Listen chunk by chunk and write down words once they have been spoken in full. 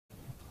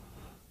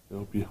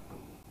Help you.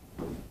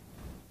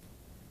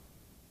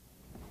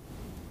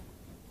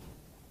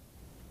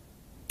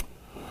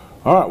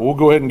 All right, we'll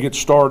go ahead and get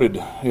started.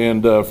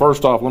 And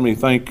first off, let me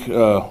thank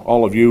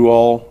all of you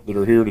all that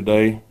are here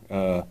today.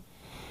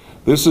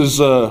 This is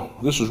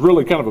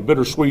really kind of a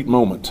bittersweet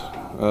moment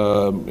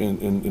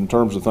in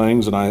terms of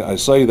things, and I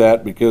say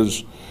that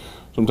because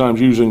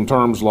sometimes using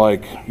terms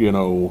like, you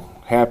know,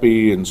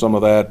 happy and some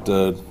of that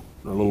are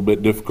a little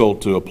bit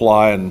difficult to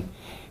apply in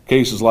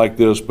cases like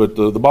this. But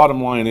the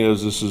bottom line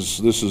is this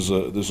is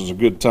a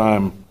good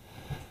time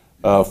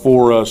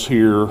for us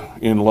here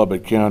in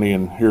Lubbock County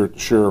and here at the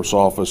Sheriff's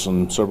Office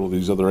and several of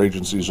these other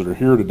agencies that are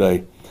here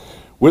today.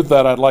 With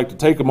that, I'd like to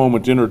take a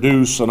moment to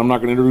introduce, and I'm not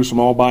going to introduce them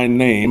all by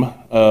name,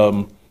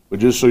 but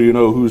just so you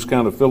know who's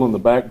kind of filling the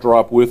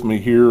backdrop with me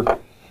here,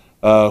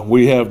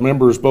 we have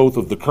members both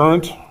of the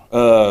current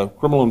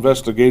Criminal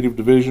Investigative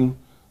Division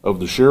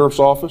of the Sheriff's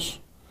Office.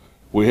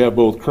 We have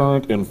both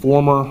current and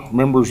former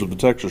members of the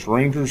Texas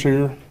Rangers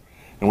here,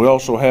 and we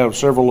also have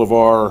several of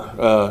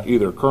our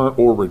either current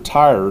or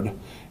retired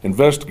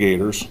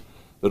investigators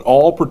that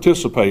all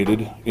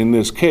participated in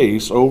this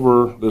case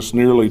over this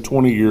nearly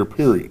 20-year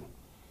period.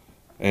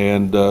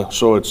 And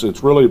so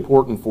it's really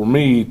important for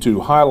me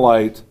to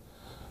highlight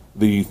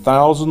the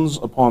thousands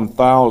upon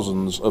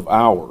thousands of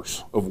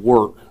hours of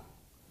work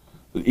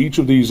that each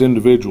of these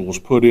individuals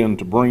put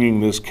into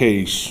bringing this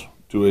case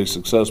to a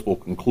successful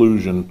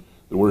conclusion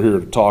that we're here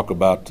to talk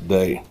about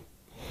today.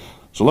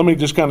 So let me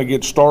just kind of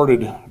get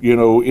started, you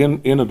know, in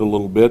it a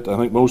little bit. I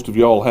think most of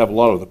y'all have a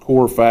lot of the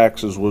core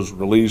facts as was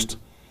released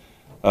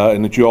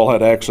and that you all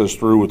had access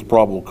through with the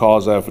probable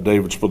cause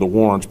affidavits for the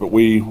warrants. But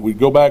we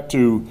go back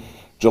to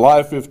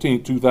July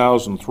 15,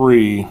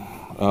 2003,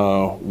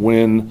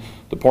 when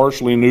the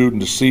partially nude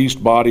and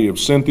deceased body of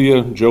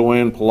Cynthia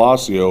Joanne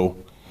Palacio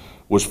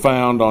was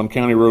found on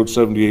County Road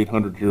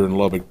 7800 here in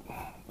Lubbock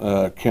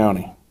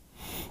County.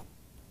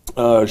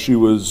 She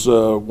was,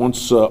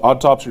 once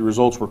autopsy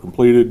results were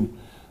completed,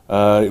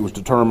 it was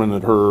determined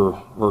that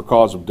her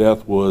cause of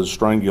death was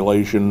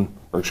strangulation,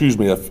 or excuse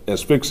me,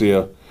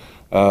 asphyxia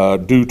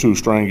due to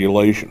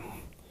strangulation.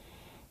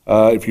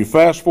 If you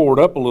fast forward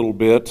up a little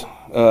bit,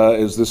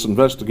 as this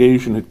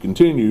investigation had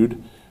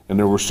continued, and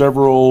there were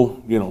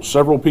several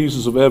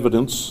pieces of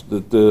evidence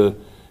that the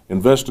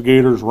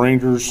investigators,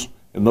 rangers,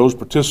 and those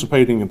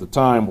participating at the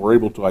time were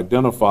able to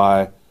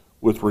identify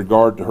with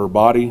regard to her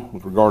body,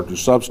 with regard to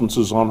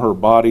substances on her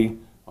body,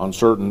 on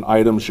certain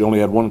items. She only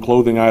had one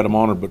clothing item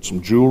on her, but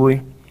some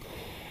jewelry.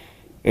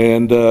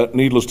 And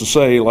needless to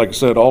say, like I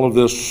said, all of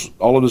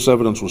this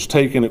evidence was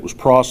taken, it was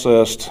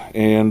processed,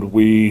 and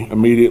we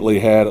immediately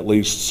had at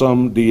least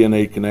some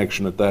DNA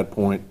connection at that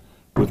point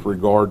with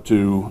regard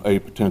to a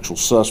potential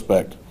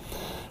suspect.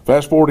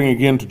 Fast forwarding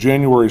again to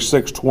January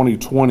 6,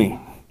 2020,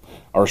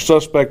 our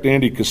suspect,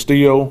 Andy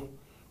Castillo,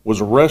 was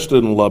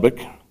arrested in Lubbock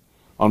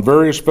on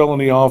various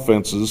felony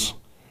offenses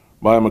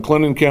by a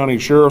McLennan County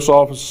Sheriff's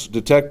Office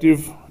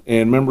detective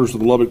and members of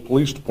the Lubbock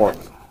Police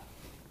Department.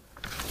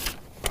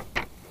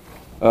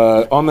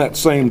 On that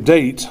same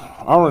date,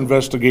 our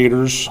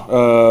investigators,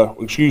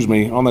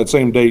 on that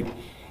same date,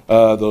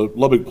 the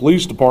Lubbock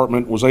Police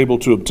Department was able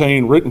to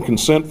obtain written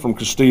consent from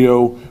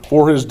Castillo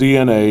for his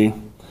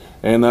DNA,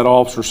 and that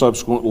officer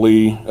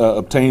subsequently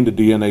obtained a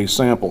DNA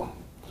sample.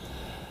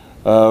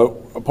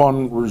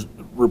 Upon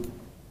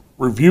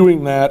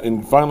reviewing that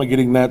and finally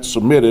getting that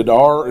submitted,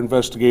 our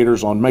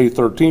investigators on May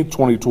 13,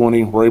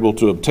 2020 were able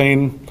to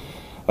obtain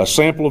a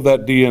sample of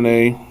that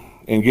DNA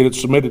and get it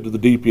submitted to the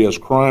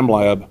DPS crime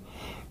lab,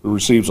 who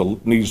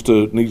needs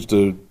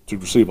to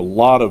receive a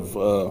lot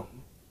of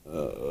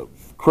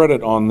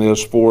credit on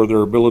this for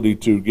their ability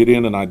to get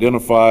in and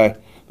identify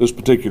this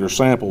particular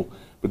sample.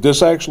 But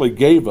this actually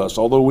gave us,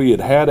 although we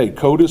had a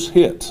CODIS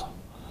hit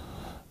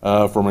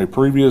from a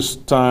previous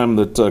time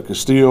that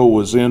Castillo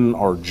was in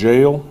our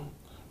jail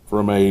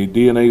from a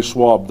DNA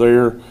swab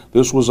there,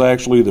 this was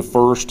actually the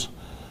first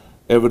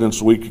evidence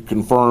we could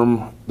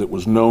confirm that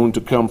was known to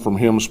come from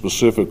him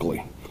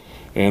specifically.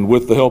 And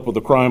with the help of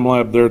the crime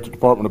lab there at the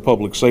Department of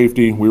Public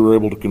Safety, we were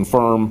able to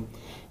confirm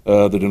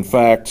that in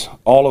fact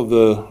all of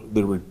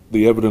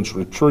the evidence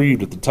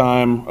retrieved at the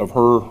time of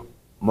her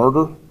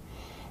murder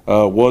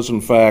was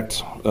in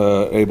fact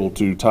able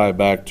to tie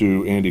back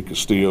to Andy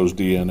Castillo's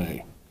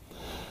DNA.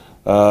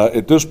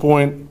 At this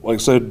point, like I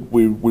said,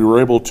 we were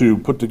able to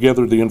put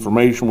together the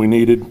information we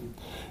needed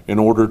in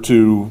order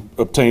to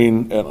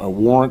obtain a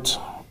warrant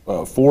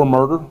for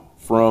murder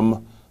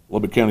from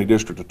Lubbock County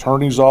District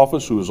Attorney's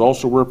Office, who is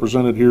also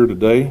represented here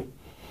today.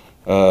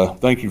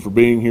 Thank you for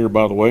being here,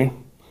 by the way.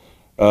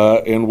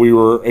 And we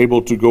were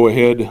able to go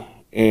ahead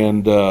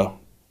and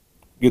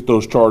get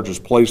those charges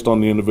placed on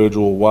the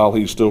individual while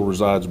he still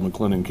resides in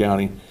McLennan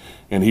County,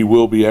 and he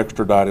will be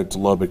extradited to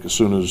Lubbock as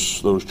soon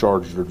as those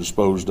charges are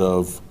disposed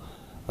of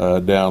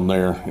down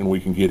there, and we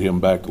can get him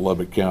back to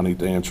Lubbock County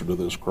to answer to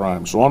this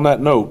crime. So on that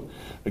note,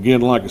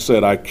 again, like I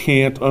said, I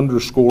can't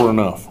underscore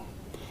enough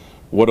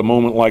what a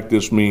moment like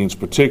this means,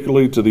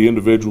 particularly to the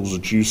individuals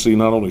that you see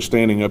not only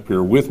standing up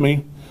here with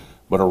me,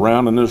 but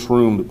around in this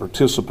room that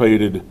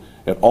participated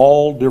at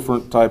all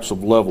different types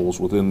of levels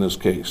within this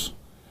case.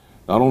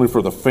 Not only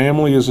for the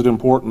family is it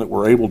important that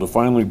we're able to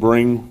finally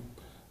bring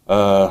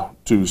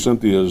to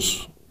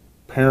Cynthia's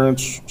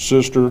parents,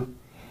 sister,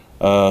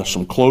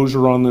 some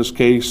closure on this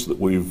case, that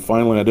we've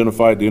finally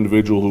identified the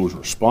individual who was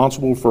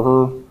responsible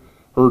for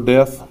her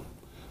death,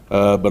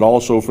 but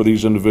also for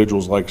these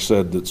individuals, like I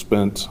said, that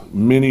spent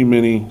many,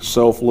 many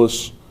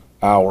selfless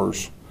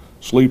hours,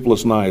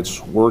 sleepless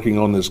nights working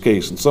on this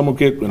case. And some of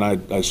it, and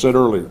I said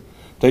earlier,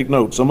 take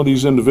note, some of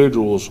these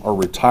individuals are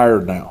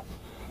retired now.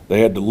 They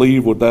had to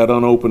leave with that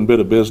unopened bit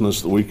of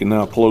business that we can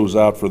now close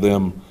out for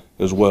them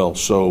as well.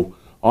 So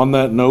on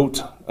that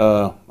note,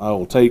 I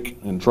will take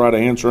and try to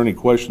answer any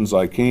questions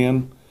I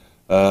can.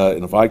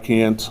 And if I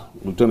can't,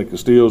 Lieutenant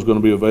Castillo is going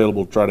to be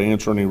available to try to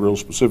answer any real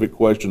specific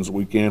questions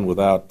we can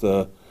without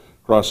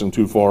crossing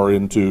too far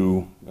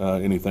into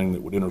anything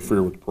that would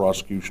interfere with the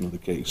prosecution of the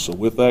case. So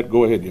with that,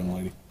 go ahead, young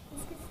lady. Is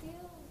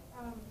Castillo,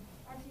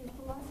 actually, is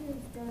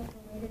Palacio's death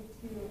related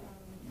to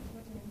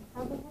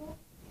alcohol?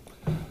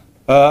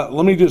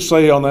 Let me just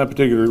say on that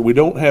particular, we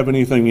don't have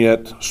anything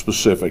yet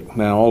specific.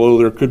 Now, although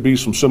there could be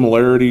some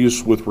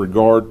similarities with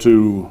regard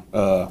to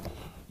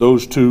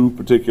those two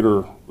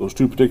particular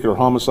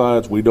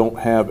homicides, we don't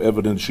have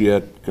evidence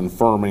yet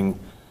confirming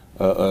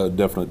a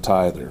definite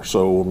tie there.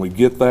 So when we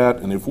get that,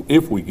 and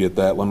if we get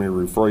that, let me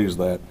rephrase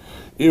that,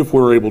 if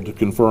we're able to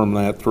confirm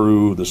that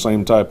through the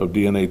same type of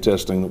DNA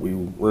testing that we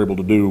were able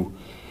to do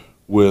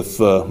with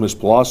Ms.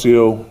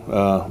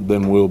 Palacio,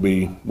 then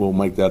we'll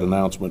make that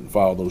announcement and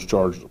file those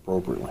charges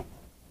appropriately.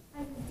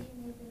 Has his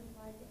DNA been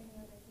applied to any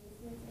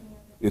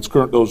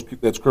other cases?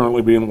 That's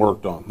currently being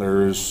worked on.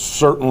 There is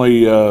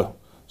certainly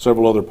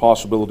several other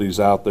possibilities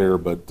out there,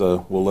 but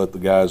we'll let the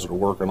guys that are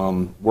working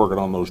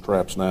on those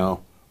traps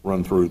now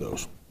run through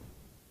those.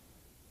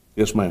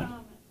 Yes, ma'am.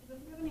 Does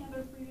he have any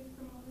other previous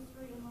criminal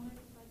history in Leonard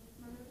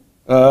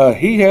besides murder?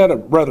 He had a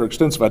rather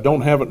extensive, I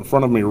don't have it in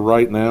front of me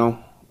right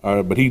now,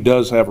 but he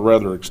does have a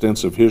rather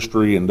extensive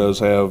history and does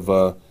have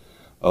a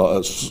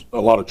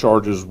lot of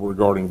charges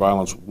regarding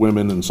violence with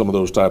women and some of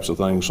those types of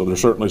things. So there's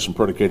certainly some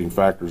predicating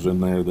factors in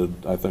there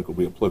that I think will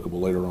be applicable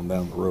later on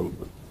down the road.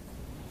 But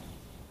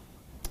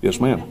yes,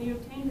 ma'am. And you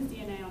obtained his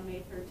DNA on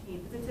May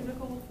 13th. Is it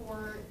typical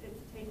for it to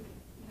take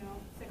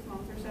 6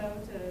 months or so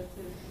to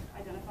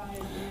identify his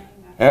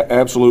DNA?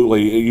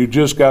 Absolutely. You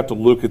just got to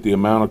look at the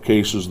amount of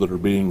cases that are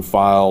being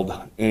filed,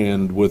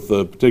 and with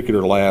the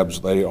particular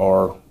labs, they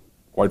are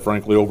quite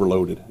frankly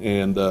overloaded.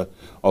 And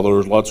although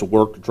there's lots of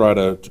work to try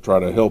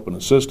to help and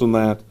assist in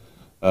that,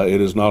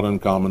 it is not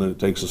uncommon, and it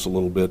takes us a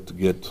little bit to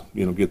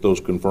get those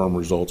confirmed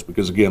results,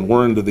 because again,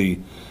 we're into the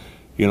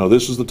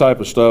this is the type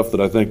of stuff that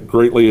I think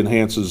greatly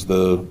enhances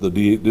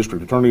the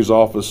district attorney's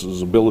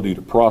office's ability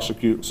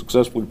to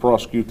successfully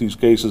prosecute these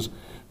cases,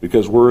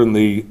 because we're in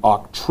the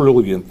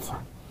octrillionth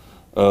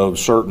of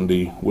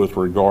certainty with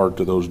regard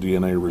to those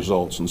DNA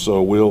results. And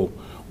so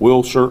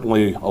we'll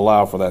certainly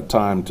allow for that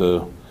time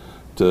for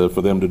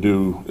them to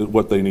do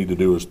what they need to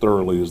do as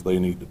thoroughly as they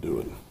need to do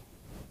it.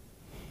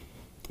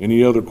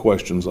 Any other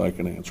questions I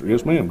can answer?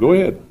 Yes, ma'am, go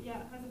ahead. Yeah,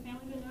 has the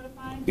family been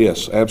notified?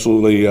 Yes,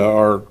 absolutely.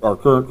 Our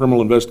current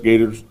criminal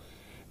investigators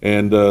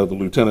and the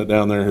lieutenant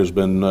down there has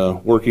been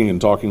working and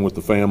talking with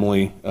the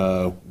family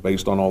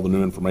based on all the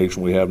new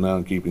information we have now,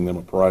 and keeping them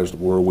apprised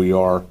of where we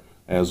are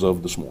as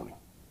of this morning.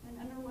 And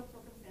under what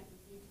circumstances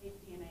do you take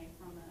DNA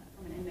from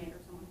an inmate or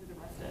someone who's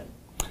arrested?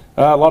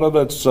 A lot of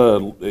that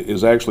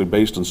is actually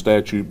based on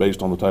statute,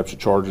 based on the types of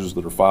charges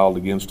that are filed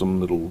against them.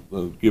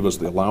 That'll give us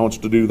the allowance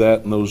to do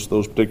that in those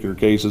particular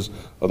cases.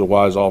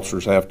 Otherwise,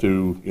 officers have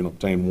to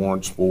obtain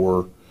warrants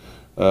for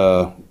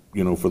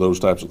for those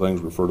types of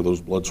things. Refer to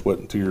those blood, sweat,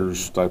 and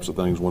tears types of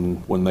things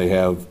when they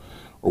have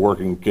a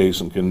working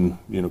case and can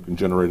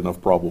generate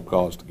enough probable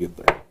cause to get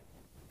there.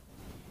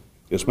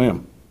 Yes,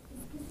 ma'am.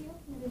 Has Castillo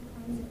committed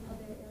crimes in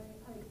other areas,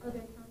 like other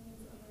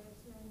counties, other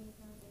surrounding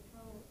counties?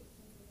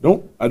 Like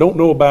how? I don't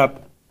know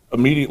about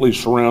immediately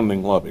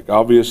surrounding Lubbock.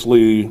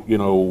 Obviously,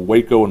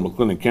 Waco and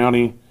McLennan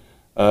County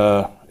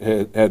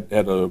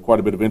had quite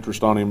a bit of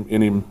interest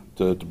in him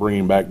to bring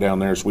him back down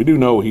there. So we do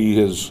know he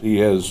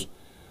has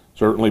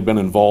certainly been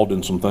involved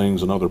in some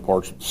things in other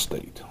parts of the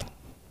state.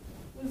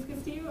 Was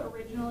Castillo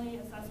originally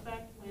a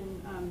suspect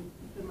when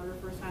the murder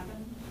first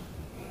happened?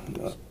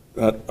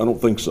 I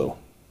don't think so.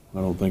 I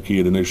don't think he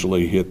had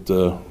initially hit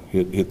the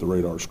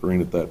radar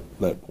screen at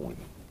that point.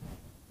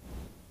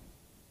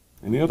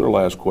 Any other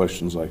last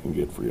questions I can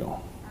get for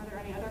y'all? Are there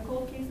any other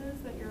cold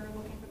cases that you're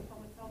looking for the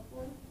public's help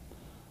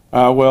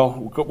for?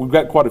 Well, we've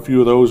got quite a few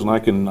of those, and I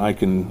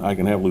can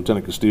have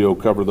Lieutenant Castillo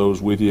cover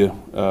those with you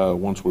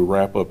once we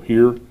wrap up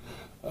here.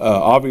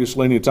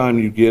 Obviously, anytime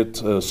you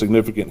get a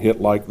significant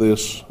hit like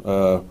this,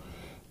 one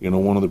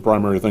of the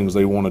primary things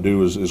they want to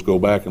do is go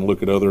back and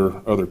look at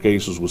other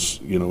cases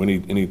with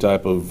any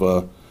type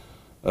of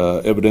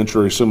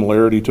evidentiary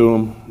similarity to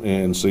them,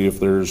 and see if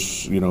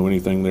there's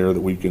anything there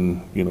that we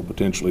can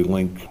potentially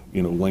link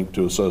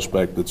to a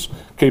suspect that's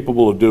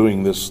capable of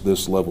doing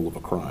this level of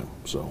a crime.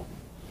 So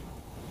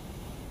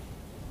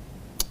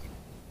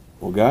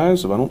Well,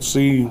 guys, if I don't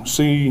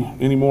see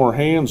any more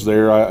hands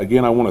there,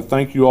 again, I want to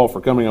thank you all for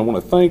coming. I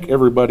want to thank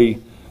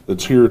everybody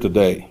that's here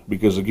today,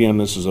 because again,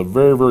 this is a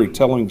very, very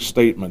telling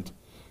statement.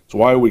 It's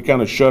why we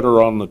kind of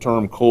shudder on the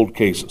term cold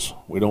cases.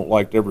 We don't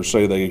like to ever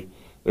say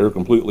they're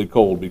completely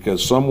cold,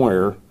 because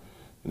somewhere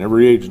in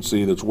every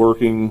agency that's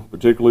working,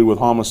 particularly with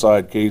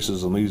homicide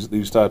cases and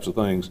these types of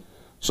things,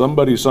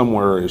 somebody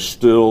somewhere is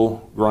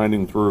still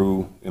grinding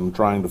through and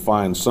trying to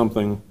find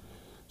something,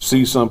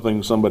 see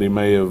something somebody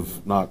may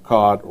have not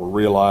caught or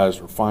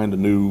realized, or find a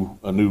new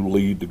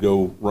lead to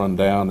go run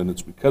down. And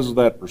it's because of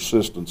that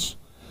persistence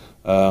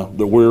that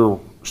we're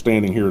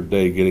standing here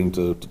today, getting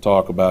to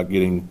talk about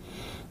getting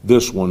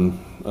this one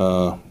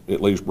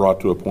at least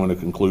brought to a point of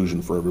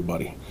conclusion for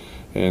everybody.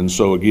 And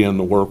so again,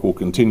 the work will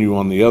continue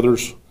on the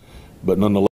others, but nonetheless,